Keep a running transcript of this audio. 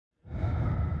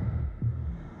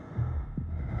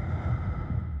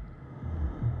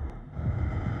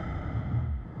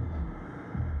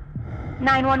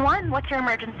911, what's your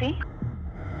emergency?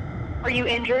 Are you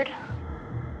injured?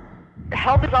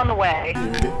 Help is on the way. You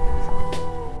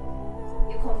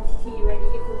come to tea ready,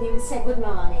 you couldn't even say good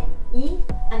morning.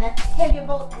 And I tell you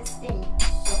about this thing.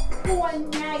 The whole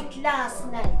night last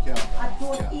night, I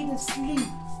don't even sleep.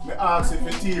 Me ask if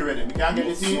the tea ready. Me can't get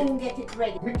the tea. Soon get it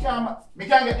ready. Me can't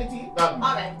get the tea.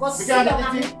 Alright, go sit down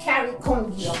and carry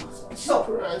come here. So.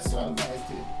 Christ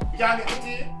almighty. Me can't get the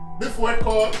tea before it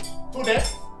cold today.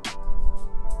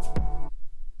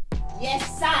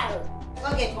 Yes, sir.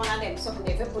 Go get one of them something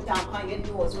if you put on your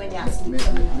nose when you're asleep.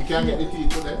 We can't get the tea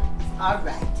today.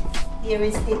 Alright, here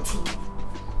is the tea.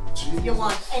 Jesus. You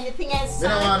want anything else, sir?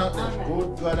 I don't want nothing.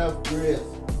 Good God of grace.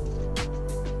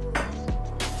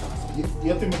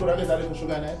 You think me could have get a little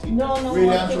sugar in that tea? No, really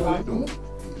no. and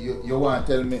truly? You want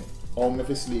to tell me how me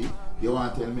fi sleep? You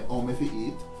want to tell me how me fi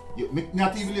eat? Me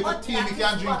not even live a tea, me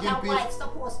can drink in peace. What a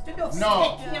supposed to do?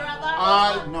 No. Take care of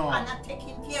her. No. And not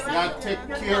taking care of you. You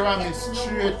take care of me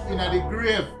straight in the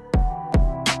grave.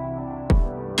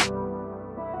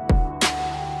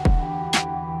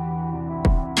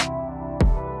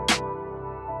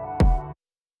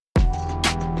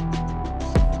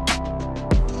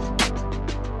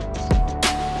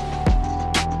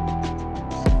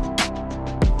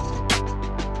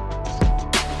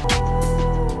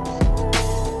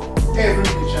 Every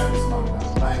bitch and this man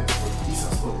like this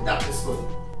a study, that is study.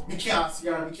 Me can't see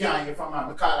her, me can't hear from her,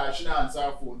 me call her, she don't answer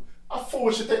her phone. I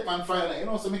force she take man fire, you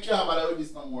know, so me can't bother with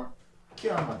this no more.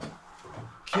 Can't bother.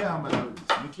 Can't bother with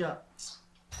this.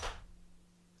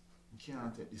 Me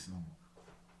can't take this no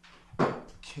more.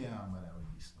 Can't bother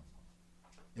with this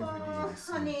no more. Every day this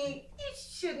honey, you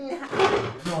shouldn't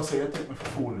have. No, so you take me for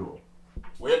fool though.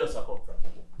 Where does that come from?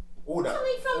 Who that?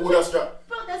 Coming from Who does that?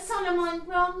 Brother Solomon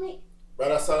brought me.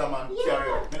 Brother Solomon, Yeah.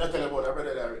 carry on. Me not tell you about that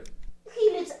brother Larry.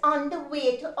 He lives on the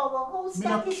way to our house. Me That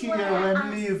not is care why I when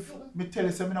asked leave. him. Me tell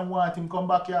you say me not want him come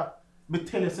back here. Me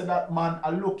tell you say that man, I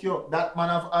look you, that man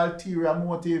have ulterior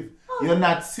motive. Oh. You're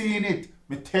not seeing it.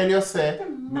 Me tell you say, The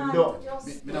me man don't.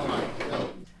 just- Me don't want it. No.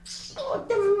 Oh,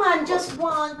 the man just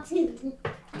wanted.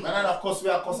 Man, and of course we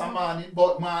are cuss a morning,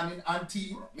 but morning and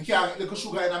tea. Me can't get little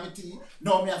sugar in my tea.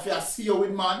 No, me have to see you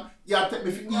with man. You have to take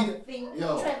me for eat. Nothing.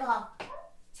 Yo. Trevor,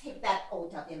 take that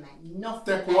out of your mind.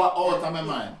 Nothing. Take like what that out of my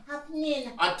mind?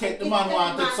 happening. I take the If man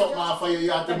want to take something just- off for you.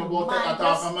 You have to tell me about take man that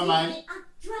off just of my give mind. me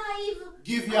a drive.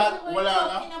 Give you And a, we were well,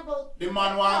 talking about the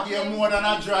man want to give you more than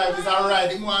a drive, it's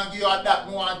alright. He want to give you a that,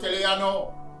 he want to tell you, you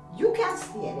know. You can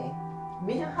stay there.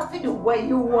 Me don't have to do what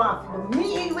you want to do.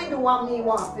 Me will do what me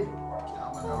want to do.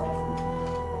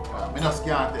 Me not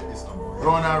scared take this no more.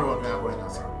 Round and round, me are going to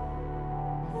say.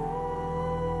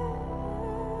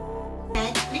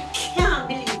 I can't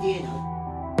believe you know.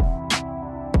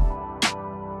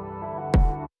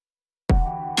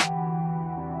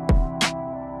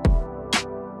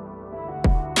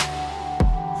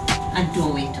 And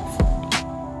don't wait up for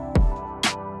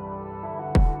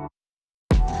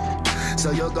me.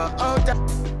 So you go out there.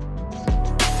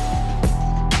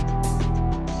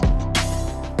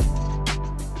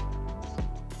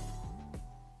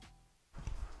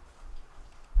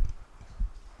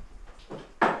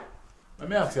 Let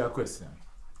me ask you a question.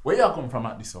 Where you come from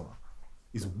at this hour?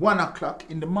 It's 1 o'clock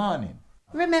in the morning.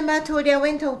 Remember I told you I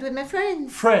went out with my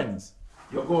friends? Friends.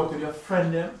 You go to your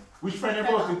friend them. Which friend you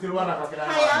go to till 1 o'clock in the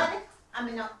morning? Tired? I'm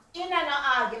in no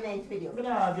argument with you. Me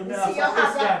not argue, me You ask see you a have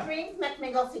that question. drink, make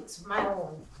me go fix my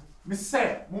own. Me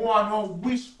say, me want to know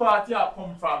which part you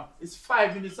come from. It's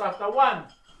 5 minutes after 1.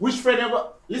 Which friend you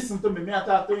go? Listen to me, me I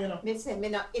talk to you, you know. Me say me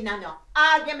no in no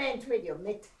argument with you.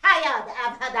 Me tired.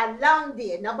 I've had a long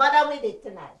day. No bother with it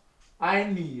tonight. I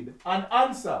need an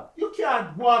answer. You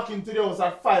can't walk into the house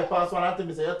at 5 past 1 and tell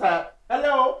me say you're tired.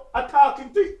 Hello, I'm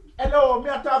talking to you. Hello, me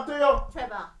I talk to you.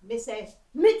 Trevor, me say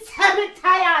me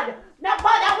tired. No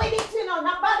bother with it, you know.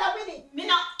 No bother with it. Me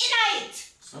not in it.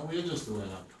 So what you just doing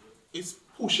now? It's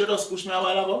push, you just push me a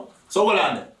while ago. So hold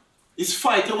on there. It's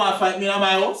fight, you want to fight me in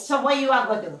my house? So what you are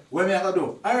gonna do? What me I gonna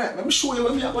do? Alright, let me show you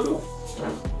what me I gonna do.